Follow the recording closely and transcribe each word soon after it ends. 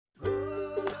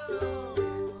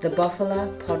the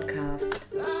Bofala Podcast.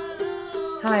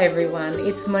 Hi everyone,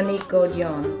 it's Monique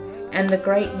Gaudion, and the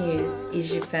great news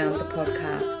is you found the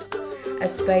podcast, a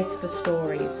space for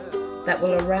stories that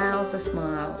will arouse a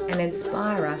smile and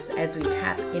inspire us as we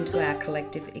tap into our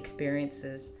collective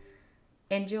experiences.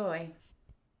 Enjoy.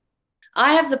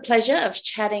 I have the pleasure of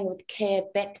chatting with Kerr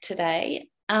Beck today.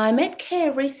 I met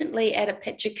Kerr recently at a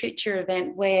Pecha Kucha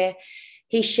event where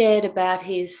he shared about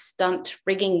his stunt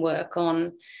rigging work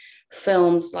on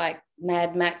films like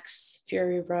Mad Max,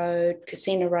 Fury Road,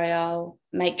 Casino Royale,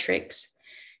 Matrix.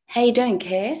 How you doing,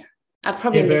 Kerr? I've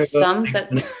probably missed some,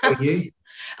 but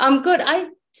I'm good. I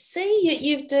see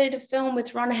you did a film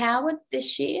with Ron Howard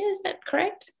this year. Is that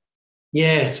correct?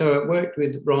 Yeah, so I worked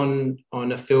with Ron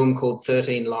on a film called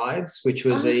 13 Lives, which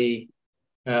was a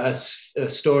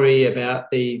story about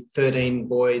the 13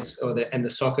 boys and the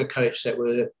soccer coach that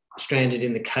were stranded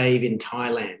in the cave in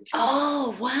Thailand.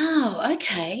 Oh, wow.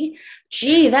 Okay.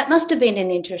 Gee, that must have been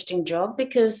an interesting job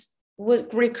because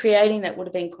recreating that would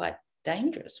have been quite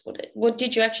dangerous, would it? What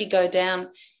did you actually go down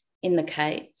in the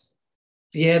caves?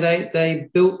 Yeah, they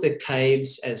built the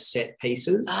caves as set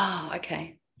pieces. Oh,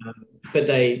 okay. But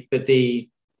the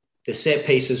set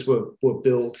pieces were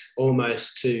built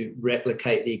almost to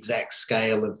replicate the exact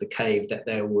scale of the cave that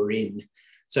they were in.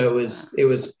 So it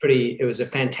was a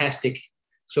fantastic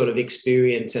sort of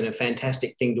experience and a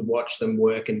fantastic thing to watch them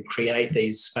work and create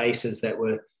these spaces that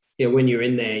were, when you're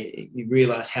in there, you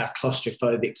realise how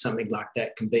claustrophobic something like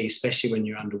that can be, especially when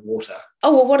you're underwater.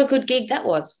 Oh, well, what a good gig that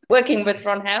was, working with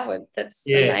Ron Howard. That's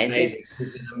amazing.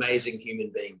 He's an amazing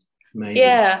human being. Amazing.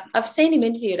 Yeah, I've seen him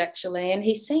interviewed actually, and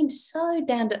he seems so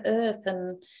down to earth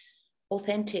and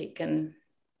authentic. And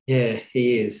yeah,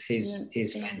 he is.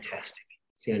 He's fantastic.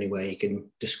 It's the only way you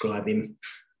can describe him.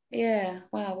 Yeah,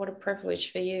 wow, what a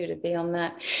privilege for you to be on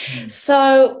that.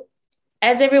 So,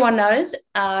 as everyone knows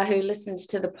who listens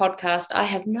to the podcast, I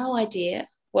have no idea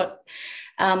what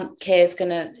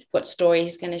what story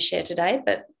he's going to share today,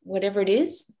 but whatever it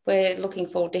is, we're looking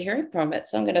forward to hearing from it.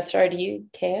 So I'm going to throw to you,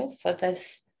 Kerr, for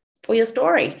your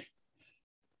story.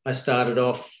 I started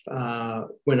off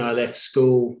when I left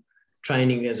school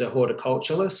training as a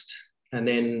horticulturalist, and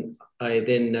then I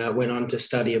went on to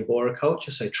study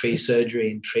arboriculture, so tree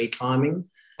surgery and tree climbing.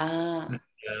 I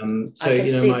can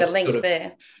see the link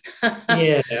there.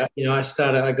 I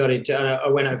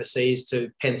went overseas to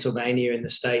Pennsylvania in the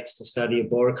States to study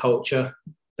arboriculture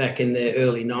back in the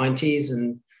early 90s,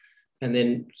 and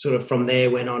then sort of from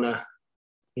there went on a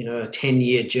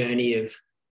 10-year journey of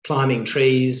climbing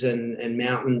trees and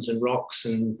mountains and rocks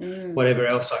and whatever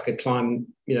else I could climb,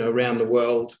 around the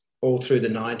world all through the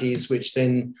 90s, which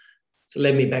then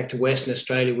led me back to Western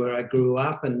Australia where I grew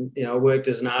up, and I worked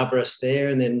as an arborist there,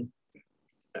 and then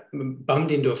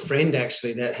bumped into a friend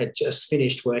actually that had just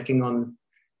finished working on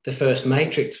the first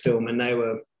Matrix film, and it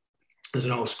was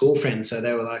an old school friend, so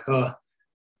they were like, "Oh,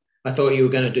 I thought you were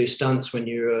going to do stunts when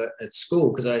you were at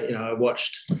school," because I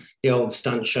watched the old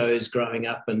stunt shows growing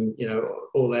up and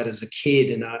all that as a kid,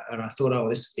 and I thought, oh,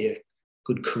 this would be a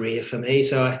good career for me.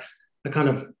 So I kind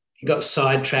of got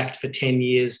sidetracked for 10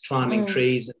 years climbing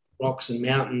trees and rocks and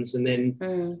mountains, and then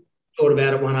thought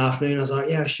about it one afternoon. I was like,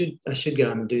 yeah, I should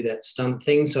go and do that stunt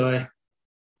thing. So I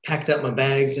packed up my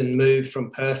bags and moved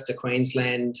from Perth to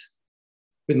Queensland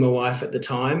with my wife at the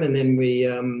time, and then we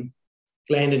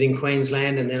landed in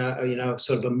Queensland, and then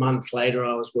sort of a month later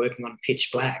I was working on Pitch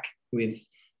Black with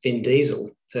Vin Diesel.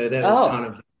 So that was kind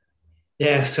of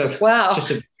just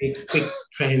a quick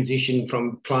transition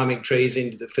from climbing trees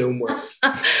into the film world.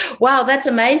 Wow, that's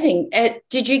amazing.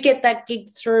 Did you get that gig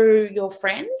through your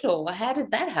friend, or how did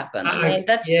that happen? I mean,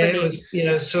 that's pretty...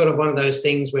 it was, sort of one of those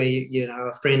things where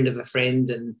a friend of a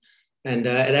friend, and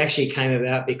it actually came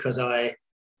about because I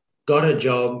got a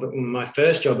job. My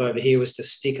first job over here was to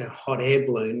stick a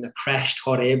crashed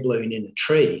hot air balloon in a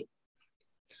tree,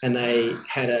 and they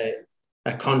had a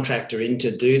contractor in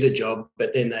to do the job,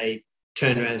 but then they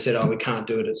turned around and said, "Oh, we can't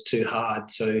do it, it's too hard."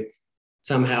 So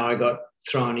somehow I got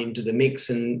thrown into the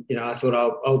mix, and I thought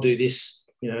I'll do this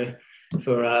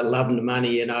for love and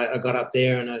money. And I got up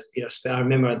there, and I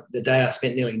remember the day I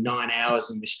spent nearly 9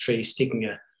 hours in this tree sticking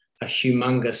a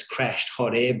humongous crashed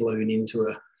hot air balloon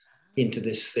into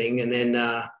this thing. And then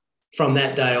from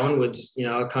that day onwards,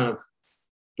 I kind of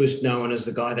was known as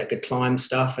the guy that could climb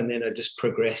stuff, and then I just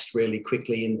progressed really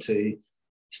quickly into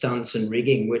stunts and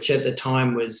rigging, which at the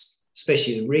time was,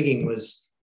 especially the rigging, was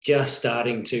just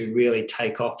starting to really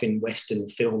take off in Western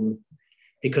film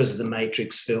because of the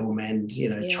Matrix film and,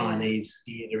 Chinese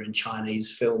theatre and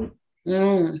Chinese film.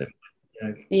 So,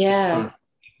 kind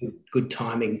of good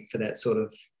timing for that sort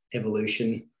of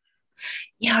evolution.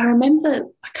 Yeah,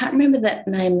 I can't remember that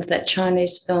name of that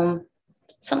Chinese film.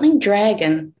 Something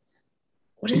Dragon.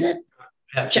 What is it?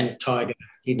 Crouching Tiger,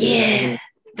 Hidden Yeah, Dragon.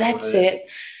 that's it.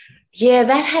 Yeah,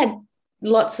 that had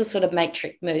lots of sort of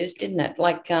matrix moves, didn't it?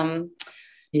 Like where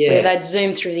Yeah, they'd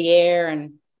zoom through the air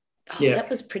and yeah, that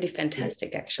was pretty yeah.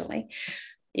 fantastic actually.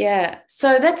 Yeah.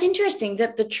 So that's interesting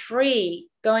that the tree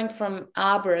going from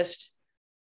arborist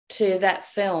to that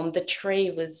film, the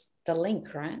tree was the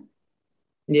link, right?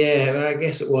 Yeah, well, I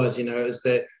guess it was. It was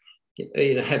that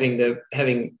having the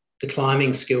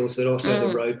climbing skills, but also the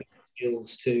Mm, roping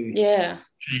skills to yeah.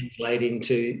 translate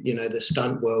into the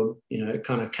stunt world. It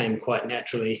kind of came quite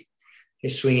naturally. You're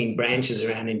swinging branches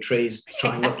around in trees,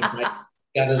 trying not to break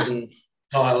gutters and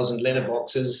tiles and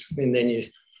letterboxes, and then you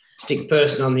stick a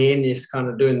person on the end. You're just kind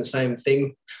of doing the same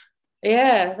thing.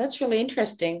 Yeah, that's really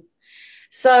interesting.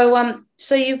 So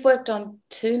you've worked on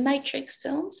two Matrix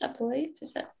films, I believe.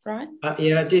 Is that right?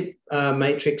 Yeah, I did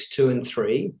Matrix 2 and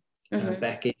 3 Mm-hmm.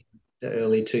 back in the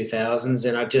early 2000s,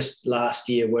 and I just last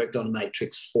year worked on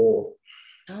Matrix 4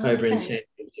 Oh, over in okay. San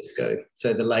Francisco.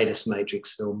 So the latest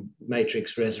Matrix film,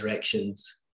 Matrix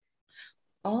Resurrections.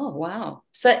 Oh, wow.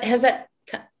 So has that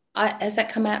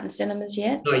come out in cinemas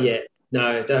yet? Not yet.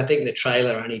 No, I think the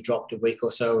trailer only dropped a week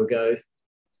or so ago.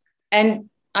 And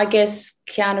I guess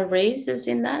Keanu Reeves is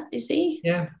in that, is he?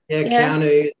 Yeah, yeah. Yeah.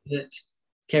 Keanu in it.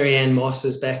 Carrie Ann Moss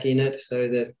is back in it. So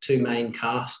the two main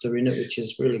cast are in it, which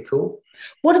is really cool.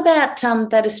 What about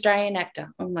that Australian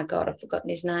actor? Oh my God, I've forgotten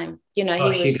his name. Oh,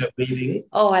 He Hugo was, Weaving.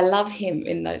 oh, I love him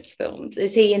in those films.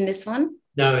 Is he in this one?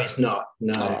 No, it's not.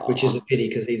 No, which is a Oh, pity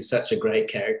because he's such a great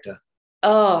character.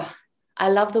 oh, I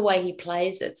love the way he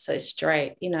plays it so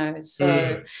straight, so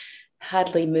Mm,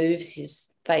 hardly moves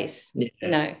his face, yeah,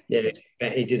 yeah. It's,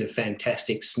 He did a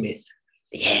fantastic Smith.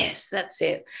 yes, that's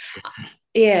it.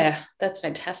 Yeah, that's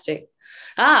fantastic.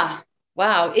 Ah,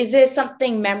 wow. Is there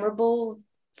something memorable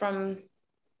from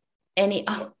any?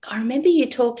 Oh, I remember you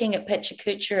talking at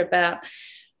Pechakucha about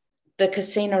the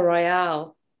Casino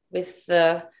Royale with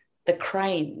the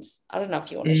cranes. I don't know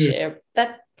if you want to Mm, share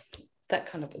that. That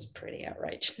kind of was pretty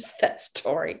outrageous. That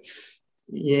story.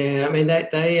 yeah, I mean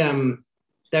that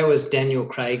was Daniel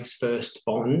Craig's first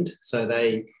Bond, so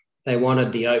they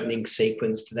wanted the opening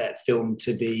sequence to that film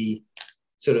to be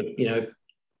sort of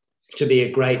to be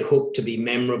a great hook, to be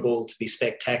memorable, to be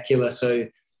spectacular. So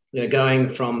going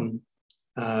from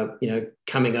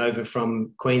coming over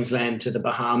from Queensland to the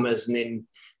Bahamas and then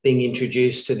being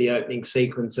introduced to the opening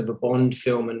sequence of a Bond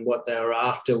film and what they were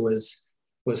after was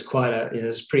quite it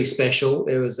was pretty special.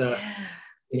 It was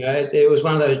Yeah. it was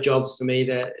one of those jobs for me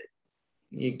that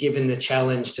you're given the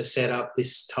challenge to set up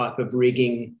this type of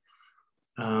rigging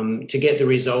to get the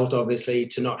result, obviously,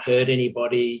 to not hurt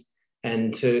anybody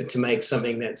and to make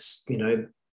something that's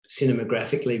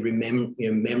cinemagraphically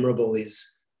memorable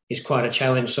is quite a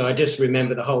challenge. So I just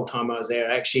remember the whole time I was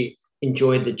there, I actually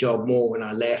enjoyed the job more when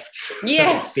I left.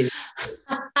 Yeah.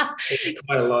 It's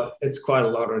quite a lot. It's quite a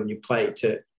lot on your plate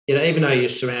to even though you're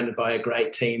surrounded by a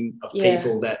great team of Yeah.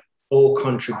 people that all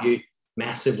contribute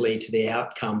massively to the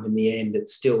outcome in the end,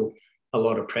 it's still a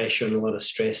lot of pressure and a lot of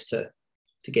stress to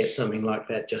get something like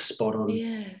that just spot on.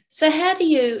 Yeah. So how do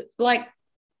you like?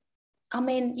 I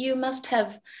mean, you must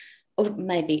have, or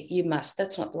maybe you must.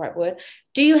 That's not the right word.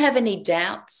 Do you have any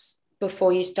doubts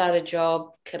before you start a job?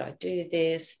 Could I do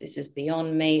this? This is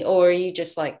beyond me, or are you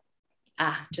just like,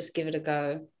 just give it a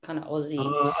go, kind of Aussie?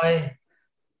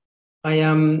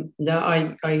 No,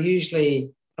 I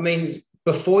usually, I mean,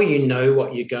 before you know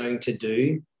what you're going to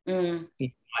do, Mm,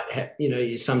 you might have,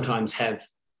 you sometimes have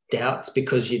doubts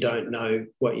because you don't know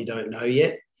what you don't know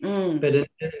yet. mm, But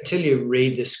until you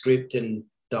read the script and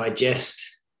digest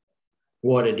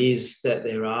what it is that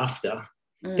they're after,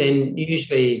 mm, then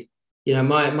usually,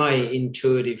 my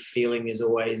intuitive feeling is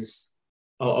always,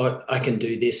 oh, I can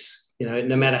do this.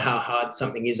 No matter how hard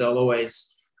something is,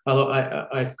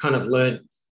 I've kind of learned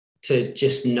to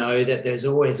just know that there's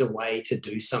always a way to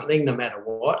do something, no matter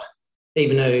what,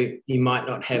 even though you might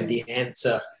not have mm. the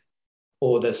answer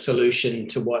or the solution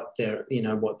to what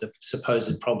what the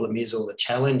supposed problem is or the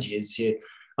challenge is.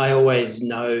 I always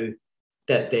know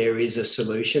that there is a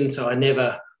solution, so I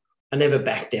never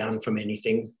back down from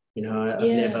anything.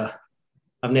 Yeah.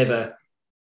 I've never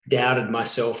doubted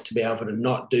myself to be able to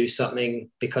not do something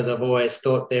because I've always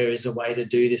thought there is a way to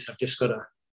do this. I've just got to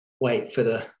wait for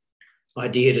the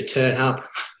idea to turn up.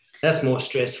 That's more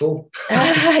stressful.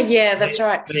 Yeah, that's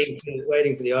right.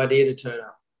 waiting for the idea to turn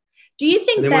up. Do you And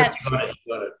think then once that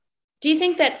you got it. do you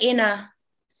think that inner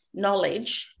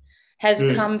knowledge has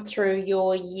Mm. come through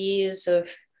your years of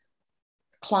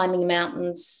climbing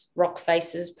mountains, rock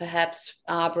faces, perhaps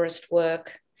arborist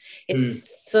work?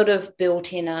 It's sort of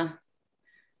built in a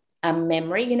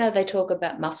memory. You know, they talk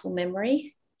about muscle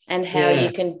memory and how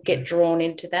you can get drawn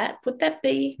into that. Would that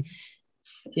be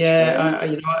true?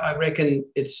 I reckon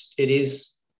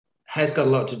has got a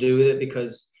lot to do with it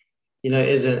because,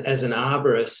 as an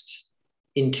arborist,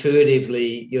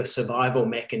 intuitively your survival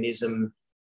mechanism,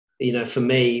 for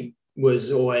me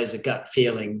was always a gut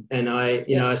feeling. And I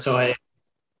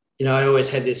always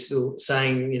had this little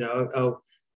saying, I'll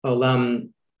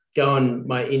go on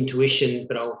my intuition,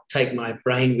 but I'll take my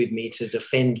brain with me to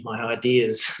defend my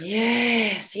ideas.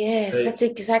 Yes. So, that's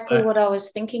exactly what I was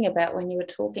thinking about when you were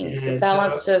talking. It's the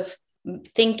balance of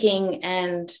thinking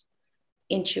and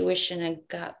intuition and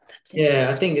gut. That's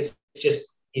interesting. I think it's just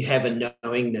you have a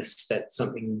knowingness that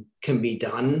something can be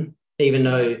done, even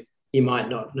though you might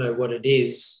not know what it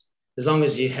is. As long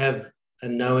as you have a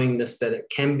knowingness that it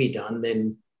can be done,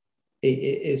 then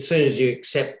as soon as you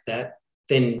accept that,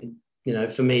 then,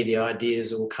 for me, the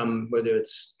ideas will come, whether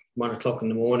it's 1 o'clock in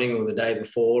the morning or the day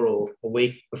before or a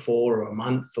week before or a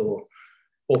month or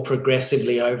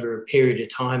progressively over a period of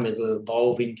time, it'll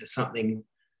evolve into something,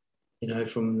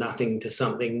 from nothing to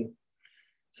something.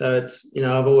 So it's,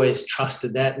 I've always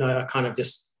trusted that. And I kind of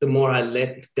just, the more I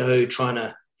let go trying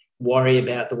to worry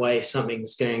about the way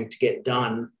something's going to get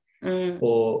done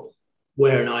or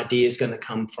where an idea is going to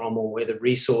come from or where the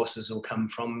resources will come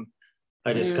from,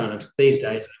 I just kind of, these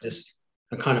days,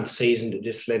 I'm kind of seasoned at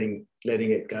just letting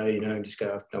it go, and just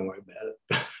go, don't worry about it.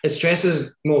 It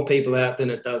stresses more people out than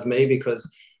it does me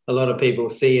because a lot of people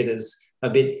see it as a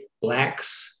bit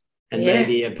lax and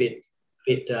maybe a bit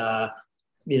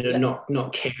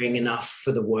not caring enough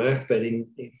for the work. But in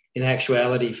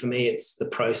actuality, for me, it's the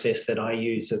process that I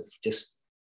use of just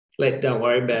don't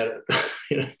worry about it.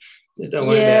 Just don't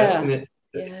worry about it.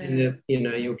 And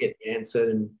you'll get the answer,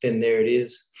 and then there it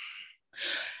is.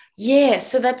 Yeah,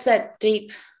 so that's that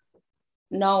deep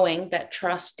knowing, that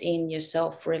trust in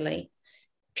yourself, really.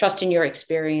 Trust in your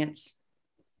experience.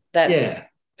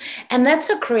 And that's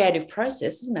a creative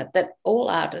process, isn't it? That all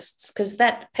artists, because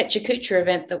that Pechakucha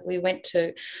event that we went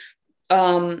to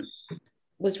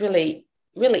was really,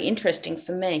 really interesting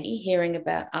for me, hearing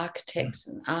about architects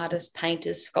and artists,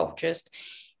 painters, sculptors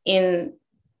in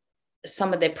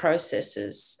some of their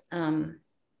processes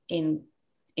in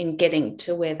getting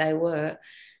to where they were.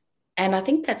 And I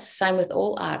think that's the same with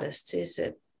all artists, is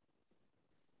that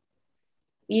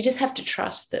you just have to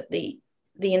trust that the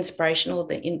inspiration or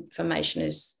the information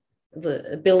is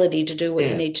the ability to do what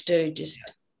you need to do just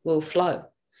will flow.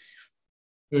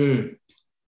 I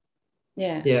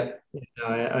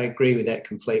agree with that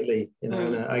completely.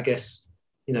 And I guess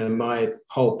my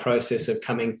whole process of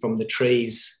coming from the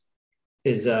trees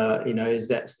is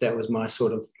that was my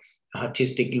sort of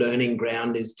artistic learning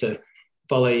ground, is to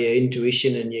follow your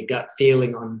intuition and your gut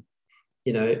feeling on,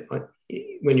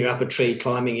 when you're up a tree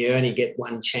climbing, you only get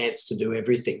one chance to do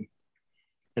everything.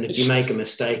 And if you make a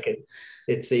mistake,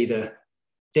 it's either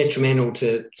detrimental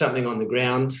to something on the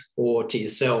ground or to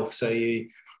yourself. So you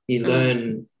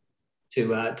learn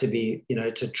to be,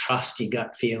 to trust your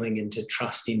gut feeling and to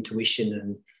trust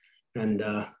intuition and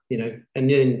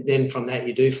then from that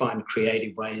you do find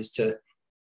creative ways to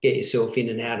get yourself in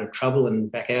and out of trouble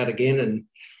and back out again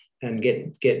and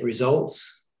get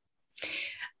results.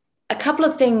 A couple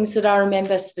of things that I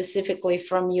remember specifically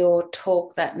from your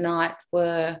talk that night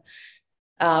were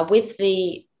with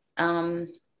the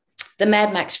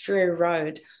Mad Max Fury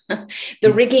Road,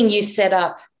 the rigging you set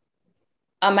up.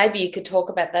 Maybe you could talk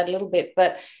about that a little bit,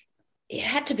 but it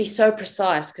had to be so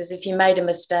precise, because if you made a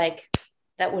mistake,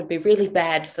 that would be really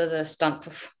bad for the stunt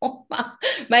performer.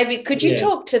 Maybe could you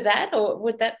talk to that, or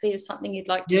would that be something you'd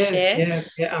like to share?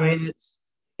 Yeah. I mean,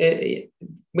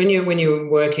 when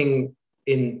you're working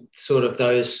in sort of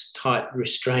those tight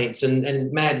restraints,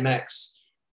 and Mad Max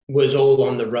was all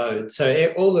on the road,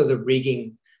 so all of the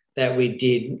rigging that we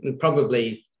did,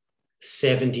 probably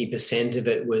 70% of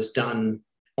it was done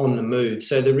on the move.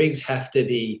 So the rigs have to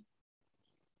be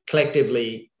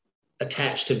collectively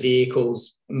attached to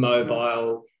vehicles,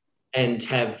 mobile, and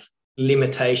have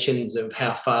limitations of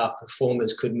how far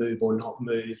performers could move or not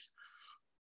move.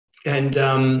 And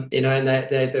and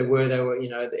they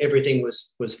were everything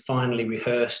was finely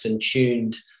rehearsed and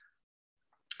tuned.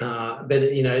 But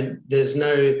there's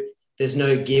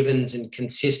no givens and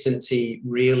consistency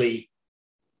really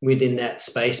within that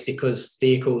space, because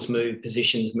vehicles move,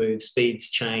 positions move, speeds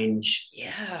change,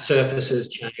 surfaces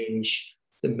change,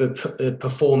 the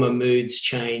performer moods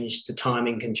change, the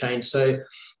timing can change. So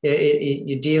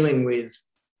you're dealing with,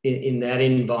 in that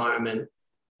environment,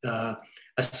 a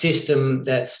system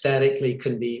that statically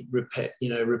can be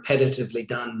repetitively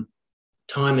done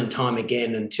time and time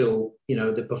again until,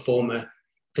 the performer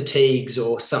fatigues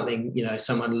or something,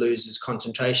 someone loses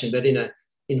concentration. But in an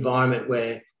environment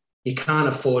where you can't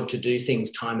afford to do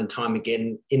things time and time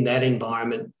again in that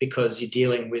environment, because you're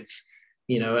dealing with,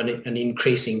 an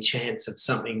increasing chance of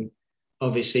something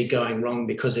obviously going wrong,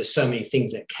 because there's so many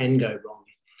things that can go wrong.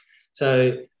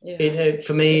 So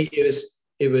for me, it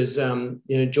was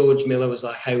George Miller was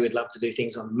like, hey, we'd love to do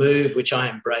things on the move, which I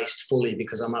embraced fully,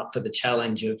 because I'm up for the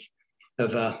challenge of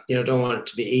I don't want it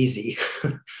to be easy.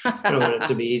 I don't want it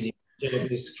to be easy,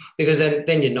 because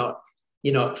then you're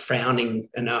not frowning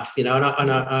enough, and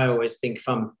I always think if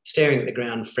I'm staring at the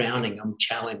ground frowning, I'm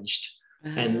challenged.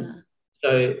 And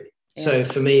so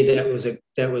for me, that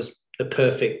was the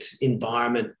perfect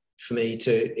environment for me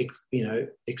to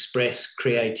express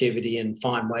creativity and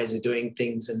find ways of doing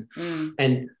things,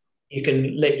 and you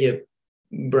can let your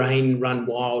brain run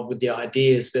wild with the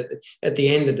ideas, but at the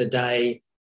end of the day,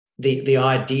 the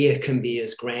idea can be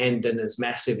as grand and as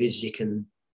massive as you can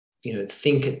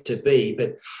think it to be.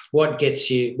 But what gets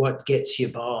you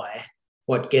by,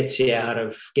 what gets you out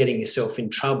of getting yourself in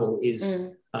trouble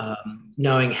is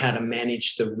knowing how to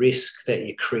manage the risk that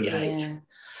you create.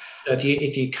 So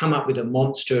if you come up with a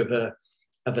monster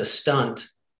of a stunt,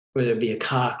 whether it be a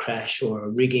car crash or a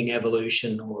rigging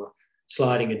evolution or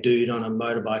sliding a dude on a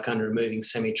motorbike under a moving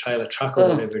semi-trailer truck or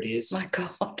whatever it is, my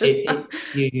God,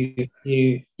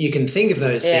 you can think of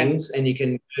those things, and you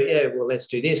can well, let's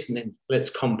do this, and then let's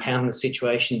compound the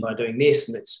situation by doing this,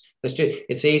 and let's do.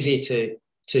 It's easy to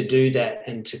do that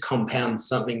and to compound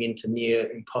something into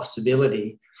near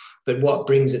impossibility, but what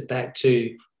brings it back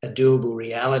to a doable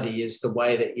reality is the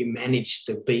way that you manage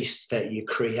the beast that you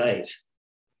create.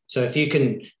 So if you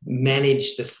can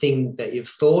manage the thing that you've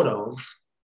thought of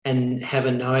and have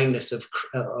a knowingness of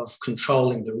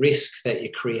controlling the risk that you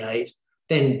create,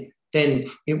 then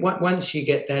once you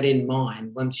get that in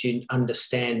mind, once you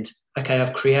understand, okay,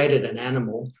 I've created an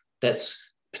animal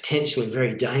that's potentially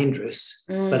very dangerous,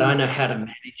 but I know how to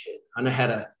manage it. I know how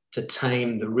to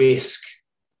tame the risk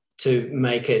to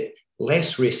make it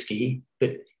less risky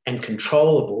and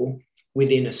controllable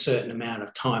within a certain amount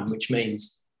of time, which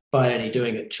means by only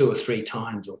doing it 2 or 3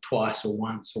 times or twice or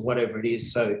once or whatever it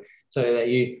is, so that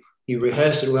you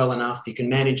rehearse it well enough, you can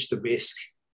manage the risk,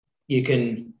 you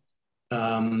can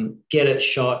get it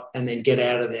shot and then get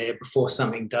out of there before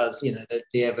something does,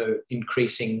 the ever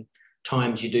increasing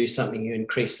times you do something, you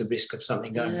increase the risk of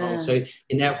something going wrong. So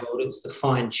in that world, it's the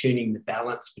fine-tuning the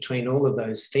balance between all of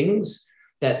those things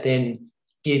that then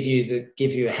give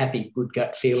you a happy, good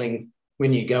gut feeling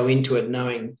when you go into it,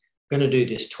 knowing I'm going to do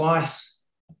this twice.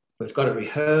 We've got it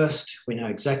rehearsed. We know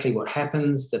exactly what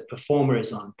happens. The performer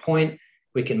is on point.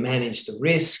 We can manage the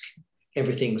risk.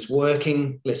 Everything's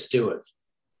working. Let's do it.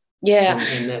 Yeah.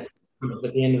 And that's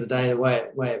at the end of the day the way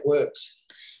it works.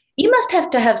 You must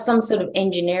have to have some sort of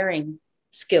engineering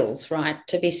skills, right,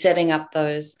 to be setting up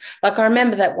those. Like I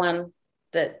remember that one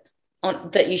that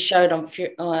you showed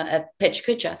at Pecha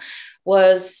Kucha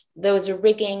there was a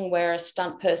rigging where a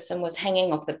stunt person was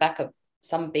hanging off the back of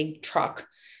some big truck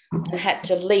and had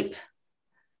to leap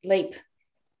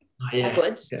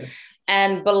backwards. Yeah.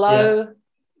 And below,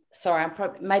 sorry,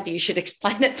 maybe you should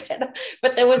explain it better,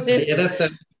 but there was this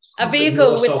a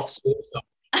vehicle with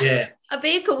a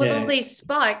vehicle with all these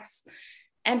spikes.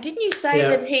 And didn't you say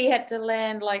that he had to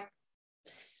land like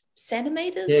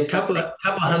centimeters? Yeah, a couple of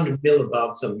 100 mil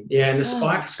above them. Yeah, and the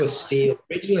spikes were steel.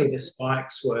 Originally, the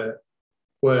spikes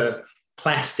were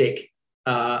plastic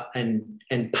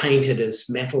and painted as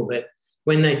metal, but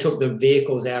when they took the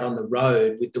vehicles out on the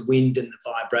road with the wind and the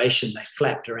vibration, they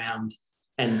flapped around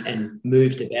and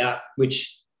moved about,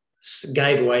 which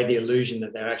gave away the illusion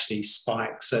that they're actually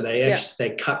spikes. So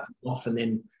they cut them off and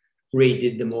then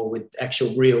redid them all with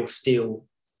actual real steel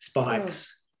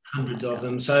spikes, hundreds of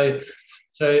them. So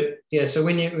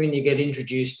when you get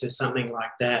introduced to something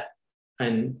like that,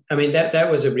 and I mean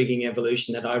that was a rigging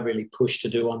evolution that I really pushed to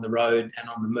do on the road and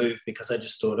on the move, because I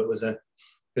just thought it was a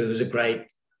great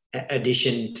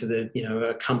addition to the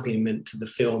accompaniment to the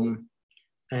film.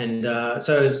 And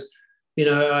so as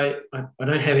I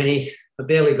don't have any, I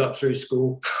barely got through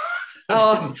school.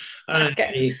 I don't have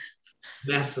any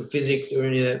maths or physics or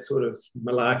any of that sort of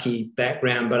malarkey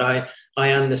background, but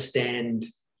I understand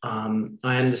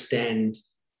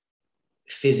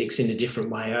physics in a different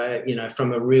way.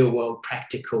 From a real world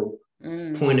practical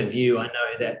point of view, I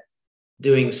know that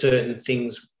doing certain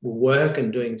things will work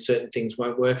and doing certain things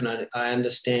won't work. And I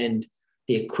understand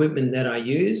the equipment that I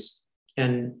use,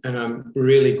 and I'm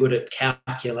really good at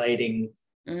calculating.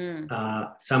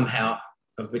 Somehow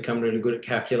I've become really good at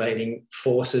calculating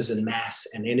forces and mass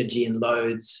and energy and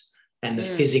loads and the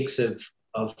physics of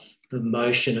of the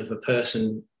motion of a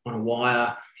person on a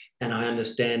wire. And I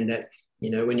understand that,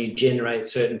 when you generate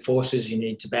certain forces, you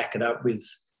need to back it up with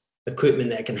equipment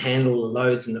that can handle the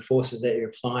loads and the forces that you're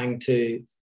applying to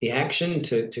the action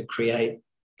to create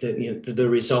the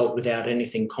result without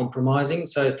anything compromising.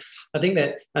 So I think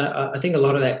that I think a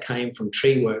lot of that came from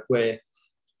tree work, where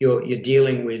you're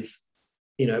dealing with,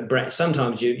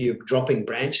 sometimes you're dropping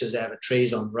branches out of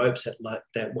trees on ropes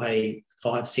that weigh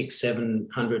 500, 600,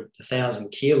 700,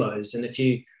 1,000 kilos, and if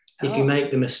you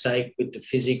make the mistake with the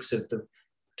physics of the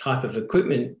type of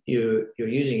equipment you're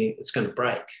using, it's going to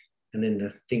break, and then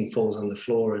the thing falls on the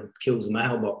floor and kills the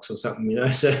mailbox or something.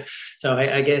 So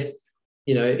I guess,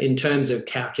 in terms of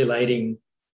calculating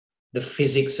the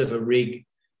physics of a rig,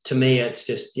 to me, it's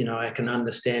just, I can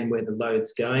understand where the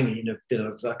load's going.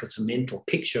 It's like it's a mental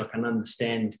picture. I can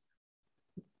understand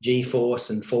G-force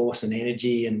and force and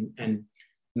energy and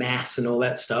mass and all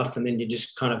that stuff. And then you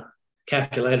just kind of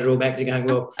calculate it all back to going,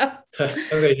 well, I've got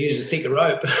to use a thicker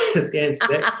rope. That's the answer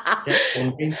to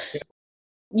that.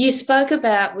 You spoke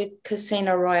about with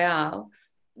Casino Royale,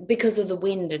 because of the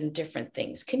wind and different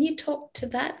things. Can you talk to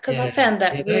that? Because I found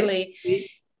that really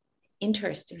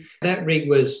interesting. That rig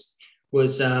was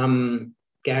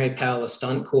Gary Powell, the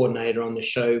stunt coordinator on the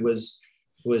show,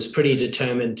 was pretty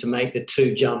determined to make the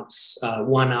two jumps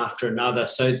one after another.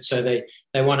 So they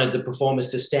wanted the performers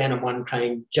to stand on one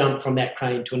crane, jump from that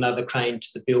crane to another crane to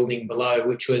the building below,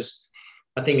 which was,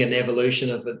 I think, an evolution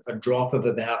of a drop of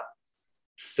about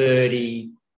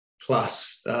 30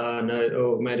 plus, or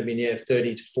it might have been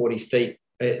 30 to 40 feet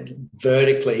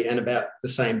vertically, and about the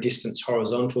same distance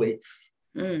horizontally.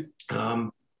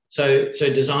 So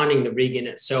designing the rig in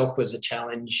itself was a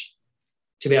challenge,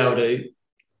 to be able to,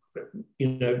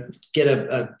 get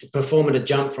a performer to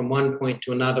jump from one point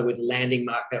to another with a landing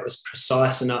mark that was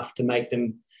precise enough to make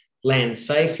them land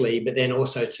safely, but then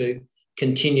also to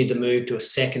continue the move to a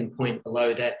second point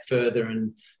below that, further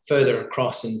and further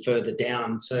across and further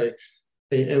down. So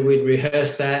we'd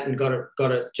rehearsed that and got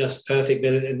it just perfect.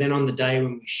 But then on the day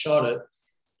when we shot it,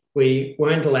 we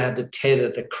weren't allowed to tether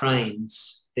the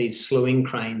cranes, these slewing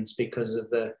cranes, because of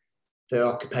the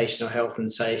occupational health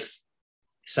and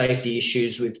safety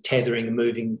issues with tethering a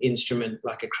moving instrument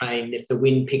like a crane. If the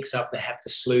wind picks up, they have to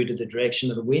slew to the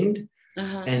direction of the wind.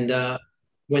 And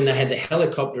when they had the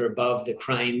helicopter above the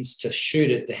cranes to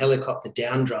shoot it, the helicopter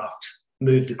downdraft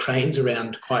moved the cranes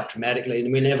around quite dramatically.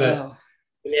 And we never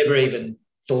even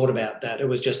thought about that. It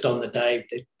was just on the day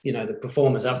that, the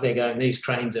performers up there going, these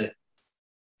cranes are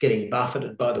getting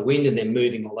buffeted by the wind and they're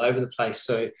moving all over the place.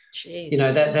 So,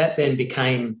 that then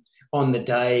became on the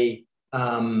day,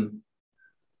 and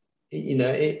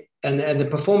the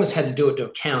performers had to do it to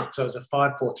a count. So it was a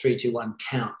 5, 4, 3, 2, 1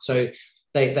 count. So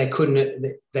they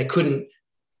couldn't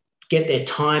get their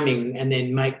timing and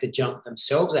then make the jump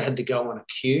themselves. They had to go on a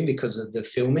cue because of the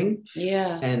filming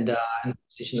and the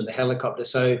position of the helicopter.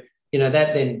 So,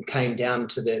 that then came down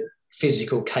to the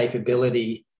physical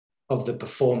capability of the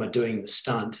performer doing the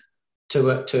stunt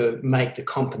to make the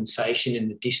compensation in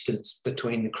the distance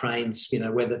between the cranes,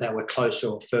 whether they were closer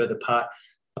or further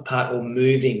apart or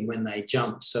moving when they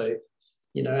jumped. So,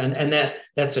 and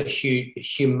that's a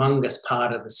humongous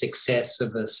part of the success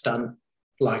of a stunt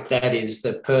like that, is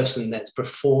the person that's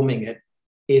performing it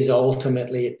is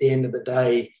ultimately, at the end of the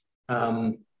day,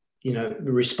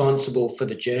 responsible for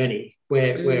the journey.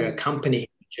 We're accompanying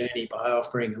the journey by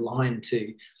offering a line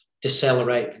to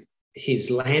decelerate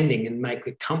his landing and make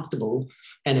it comfortable.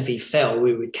 And if he fell,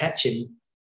 we would catch him.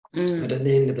 But at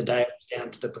the end of the day, it's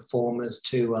down to the performers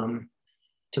to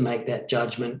make that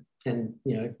judgment and,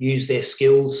 use their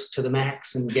skills to the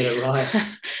max and get it right.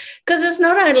 Because it's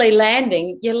not only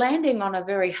landing, you're landing on a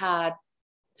very hard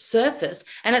surface,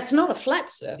 and it's not a flat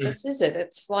surface, is it?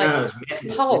 It's like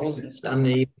poles and stuff.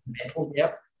 Metal,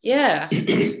 yep. Yeah.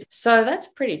 So that's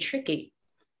pretty tricky.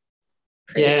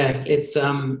 It's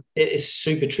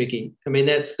super tricky. I mean,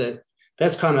 that's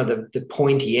kind of the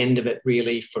pointy end of it,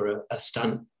 really, for a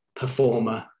stunt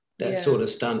performer. That sort of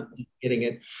stunt, getting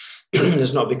it.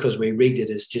 It's not because we rigged it;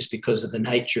 it's just because of the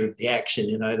nature of the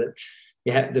action.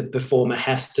 That the performer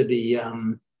has to be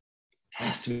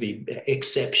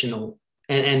exceptional,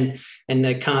 and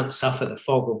they can't suffer the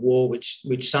fog of war, which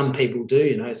some people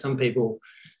do. Some people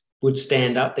would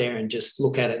stand up there and just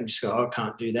look at it and just go, "Oh, I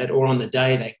can't do that." Or on the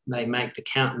day they make the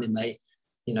count, and then they,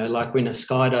 like when a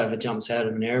skydiver jumps out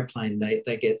of an airplane, they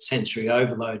get sensory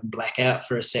overload and black out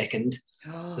for a second.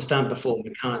 The stunt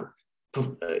performer can't,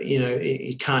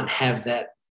 you can't have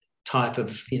that type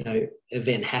of,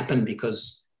 event happen,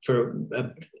 because for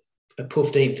a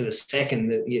 15th of a second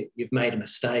that you've made a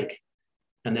mistake.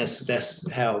 and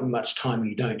that's how much time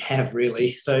you don't have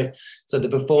really. So the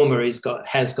performer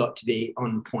has got to be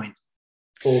on point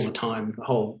all the time, the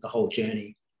whole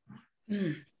journey.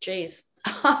 Geez.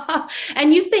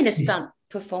 And you've been a stunt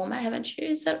performer, haven't you?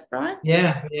 Is that right?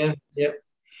 Yeah.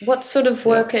 What sort of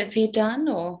work have you done,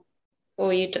 or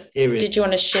did you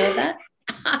want to share that?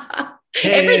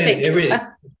 Everything. Everything.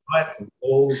 Fights and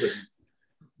falls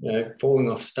and falling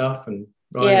off stuff and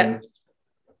riding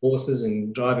horses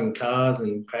and driving cars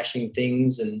and crashing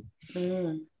things and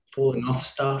falling off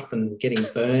stuff and getting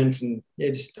burnt and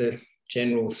just the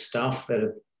general stuff that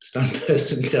a stunt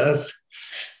person does.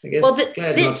 I guess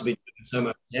glad not to be doing so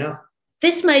much now.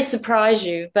 This may surprise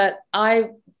you, but I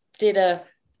did a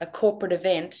corporate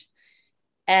event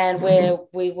and where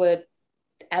we were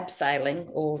abseiling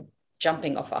or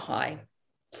jumping off a high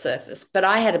surface, but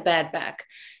I had a bad back,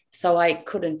 so I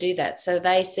couldn't do that. So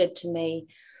they said to me,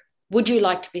 would you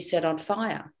like to be set on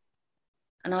fire?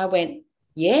 And I went,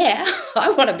 yeah,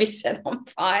 I want to be set on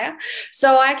fire.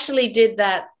 So I actually did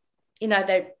that.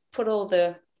 They put all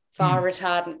the fire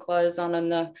retardant clothes on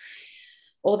and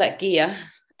all that gear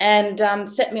and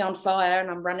set me on fire, and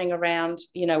I'm running around,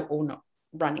 or not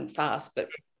running fast, but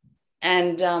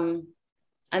and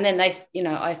then they,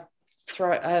 I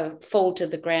fall to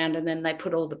the ground, and then they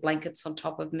put all the blankets on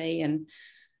top of me, and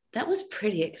that was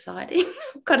pretty exciting,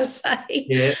 I've got to say.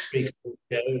 Yeah, pretty cool.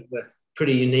 Yeah, it was a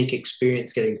pretty unique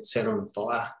experience getting set on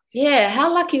fire. Yeah,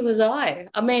 how lucky was I?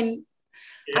 I mean,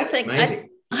 I think amazing.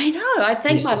 I know. I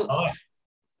think I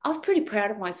was pretty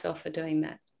proud of myself for doing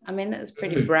that. I mean, that was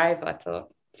pretty brave, I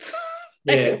thought.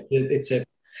 Yeah, it's a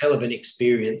hell of an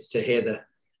experience to hear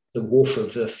the woof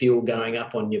of the fuel going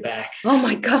up on your back. Oh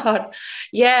my God.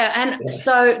 Yeah. And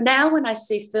so now when I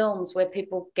see films where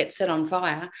people get set on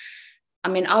fire, I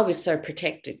mean, I was so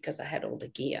protected because I had all the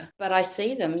gear, but I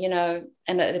see them,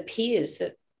 and it appears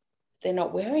that they're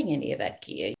not wearing any of that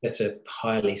gear. That's a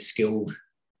highly skilled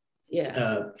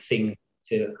thing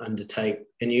to undertake.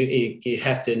 And you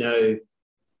have to know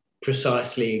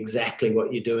precisely exactly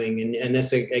what you're doing. And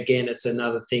that's, again, it's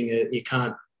another thing that you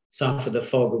can't suffer the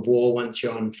fog of war once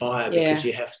you're on fire, because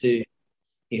you have to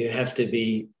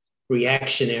be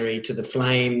reactionary to the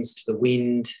flames, to the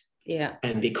wind,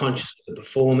 and be conscious of the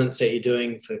performance that you're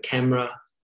doing for camera,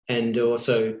 and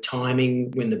also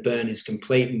timing when the burn is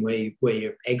complete and where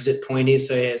your exit point is.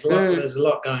 So there's a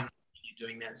lot going on when you're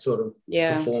doing that sort of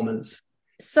performance.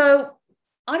 So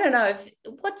I don't know,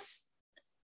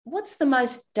 what's the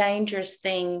most dangerous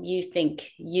thing you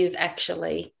think you've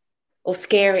actually, or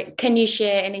scary? Can you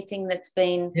share anything that's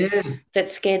been that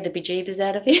scared the bejeebers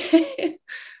out of you?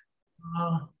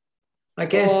 I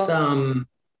guess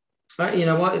you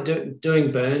know what,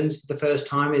 doing burns for the first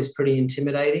time is pretty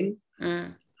intimidating.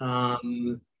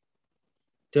 Doing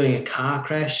a car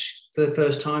crash for the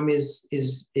first time is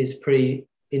pretty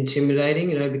intimidating,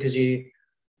 because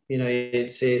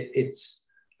it's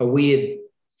a weird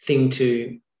thing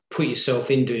to put yourself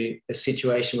into a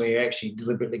situation where you're actually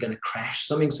deliberately going to crash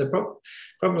something. So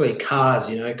probably cars,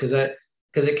 because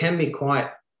it can be quite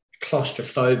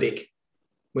claustrophobic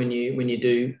when you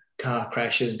do car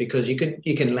crashes, because you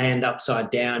can land upside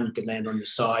down, you could land on your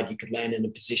side, you could land in a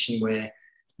position where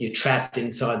you're trapped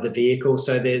inside the vehicle.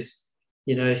 So there's,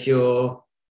 if you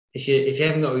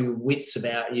haven't got your wits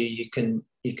about you, you can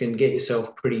get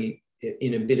yourself pretty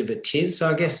in a bit of a tiz. So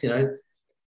I guess,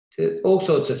 all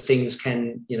sorts of things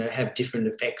can, have different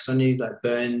effects on you, like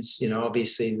burns.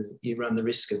 Obviously you run the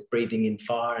risk of breathing in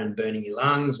fire and burning your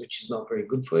lungs, which is not very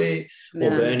good for you, or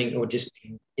burning, or just,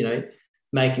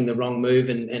 making the wrong move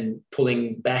and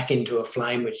pulling back into a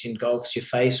flame which engulfs your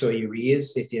face or your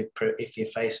ears if your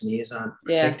face and ears aren't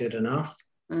protected enough.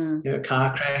 A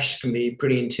car crash can be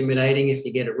pretty intimidating if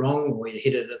you get it wrong or you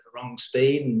hit it at the wrong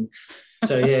speed. And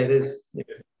so, there's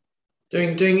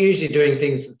usually doing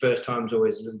things the first time is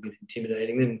always a little bit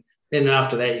intimidating. Then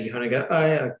after that, you kind of go, oh,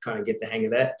 yeah, I kind of get the hang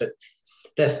of that. But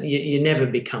that's you never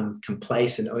become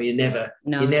complacent, or you never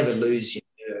lose your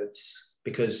nerves,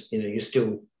 because, you're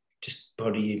still just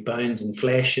body, bones and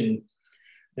flesh and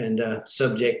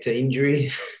subject to injury.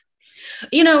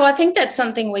 I think that's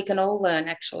something we can all learn,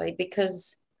 actually,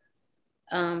 because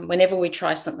whenever we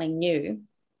try something new,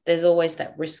 there's always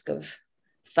that risk of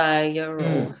failure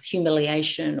or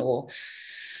humiliation, or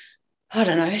I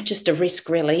don't know, just a risk,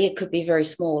 really. It could be very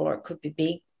small or it could be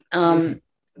big.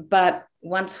 But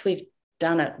once we've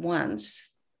done it once,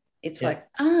 it's like,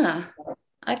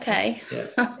 okay.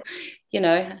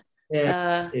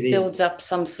 It builds up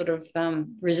some sort of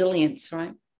resilience,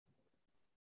 right?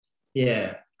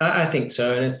 Yeah, I think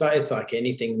so. And it's like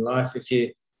anything in life. If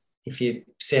you're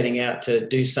setting out to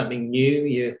do something new,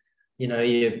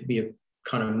 you're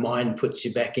kind of mind puts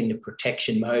you back into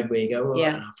protection mode where you go, well, I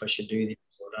Yeah. don't know if I should do this,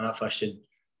 or I don't know if I should,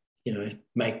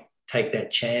 take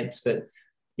that chance. But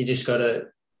you just got to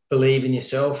believe in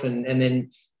yourself, and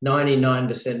then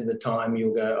 99% of the time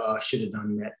you'll go, oh, I should have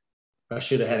done that. I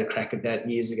should have had a crack at that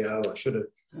years ago. I should have,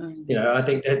 I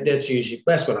think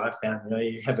that's what I've found.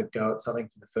 You have a go at something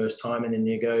for the first time, and then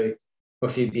you go, or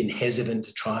if you've been hesitant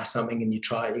to try something and you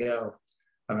try it, you go,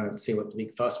 I don't see what the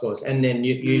big fuss was. And then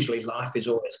usually life is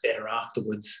always better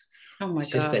afterwards. Oh my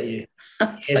it's God. just that you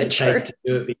hesitate to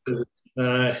do it because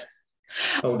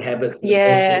old habits,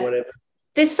 yeah, or whatever.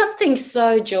 There's something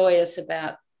so joyous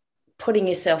about putting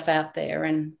yourself out there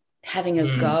and having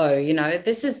a go.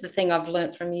 This is the thing I've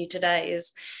learned from you today,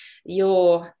 is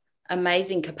your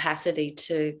amazing capacity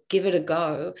to give it a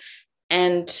go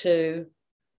and to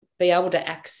be able to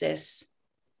access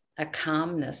a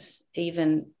calmness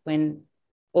even when,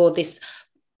 or this,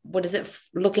 what is it,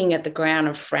 looking at the ground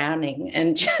and frowning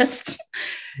and just,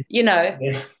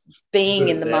 being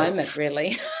in the moment,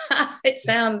 really. It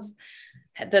sounds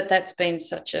that's been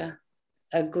such a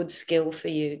good skill for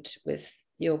you with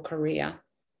your career.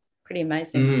 Pretty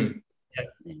amazing.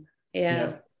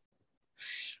 Yeah.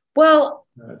 Well,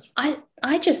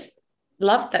 I just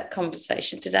loved that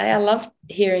conversation today. I loved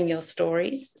hearing your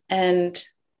stories, and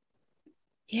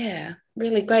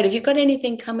really great. Have you got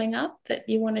anything coming up that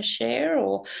you want to share,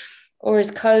 or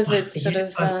is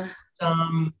COVID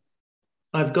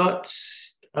I've got,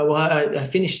 I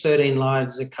finished 13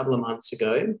 Lives a couple of months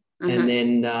ago. And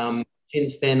then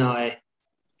since then I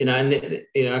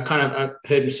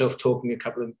heard myself talking a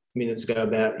couple of minutes ago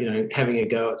about, having a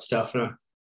go at stuff. And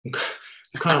I'm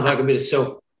kind of like a bit of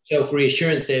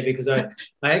self-reassurance there, because I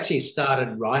actually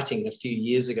started writing a few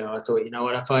years ago. I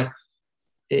thought,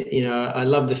 I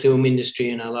love the film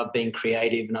industry and I love being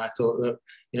creative. And I thought, look,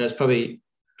 it's probably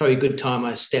a good time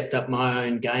I stepped up my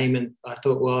own game. And I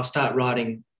thought, well, I'll start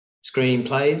writing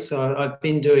screenplays. So I've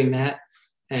been doing that.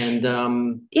 And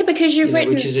because you've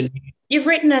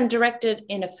written and directed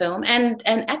in a film and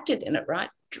acted in it, right?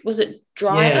 Was it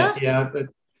Driver? Driven.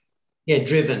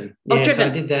 Driven. So I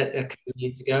did that a couple of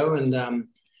years ago, and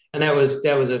that was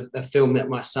a film that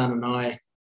my son and I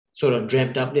sort of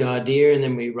dreamt up the idea, and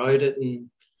then we wrote it,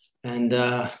 and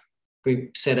we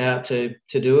set out to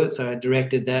do it. So I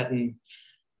directed that and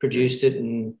produced it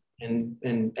and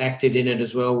acted in it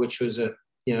as well, which was a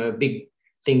big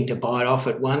thing to bite off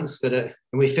at once. But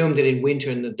and we filmed it in winter,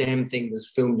 and the damn thing was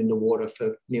filmed in the water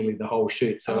for nearly the whole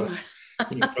shoot. So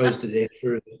I froze to death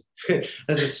through it.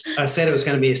 I said it was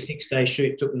going to be a 6-day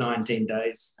shoot. It took 19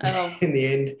 days in the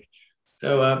end.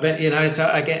 So, so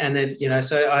I get, and then,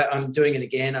 so I'm doing it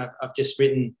again. I've just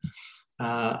written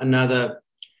another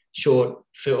short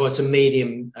film, or it's a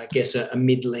medium, I guess, a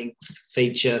mid-length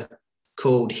feature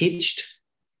called Hitched,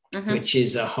 which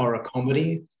is a horror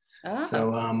comedy. Oh. So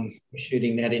we're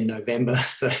shooting that in November.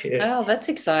 So Oh, that's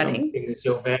exciting. So I'm getting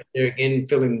myself out there again,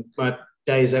 filling my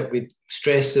days up with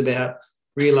stress about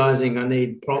realising I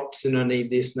need props and I need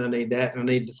this and I need that, and I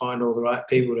need to find all the right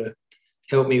people to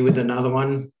help me with another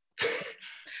one.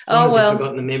 I've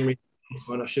forgotten the memory of this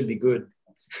one, I should be good.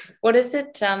 What is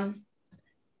it?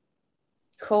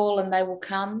 Call and They Will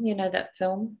Come, that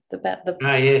film about the...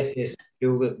 yes.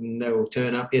 Build it and they will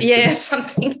turn up. Yes,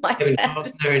 something like Kevin that.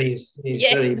 Costner and his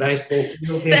baseball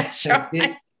field. That's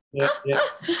right.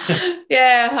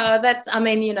 That's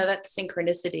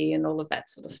synchronicity and all of that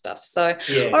sort of stuff. So,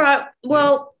 all right.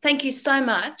 Well, thank you so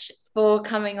much for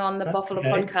coming on the Buffalo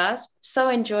podcast. So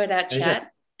enjoyed our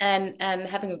chat and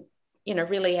having,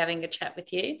 really having a chat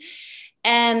with you.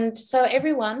 And so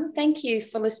everyone, thank you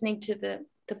for listening to the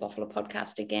Buffalo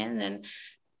podcast again. And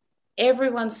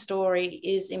everyone's story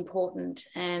is important.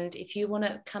 And if you want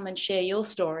to come and share your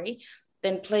story,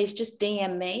 then please just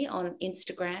DM me on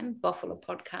Instagram, Buffalo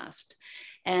Podcast,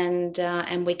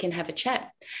 and we can have a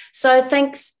chat. So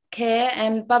thanks, Care,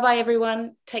 and bye-bye,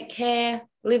 everyone. Take care,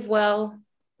 live well,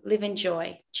 live in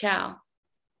joy. Ciao.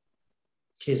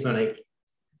 Cheers, Monique.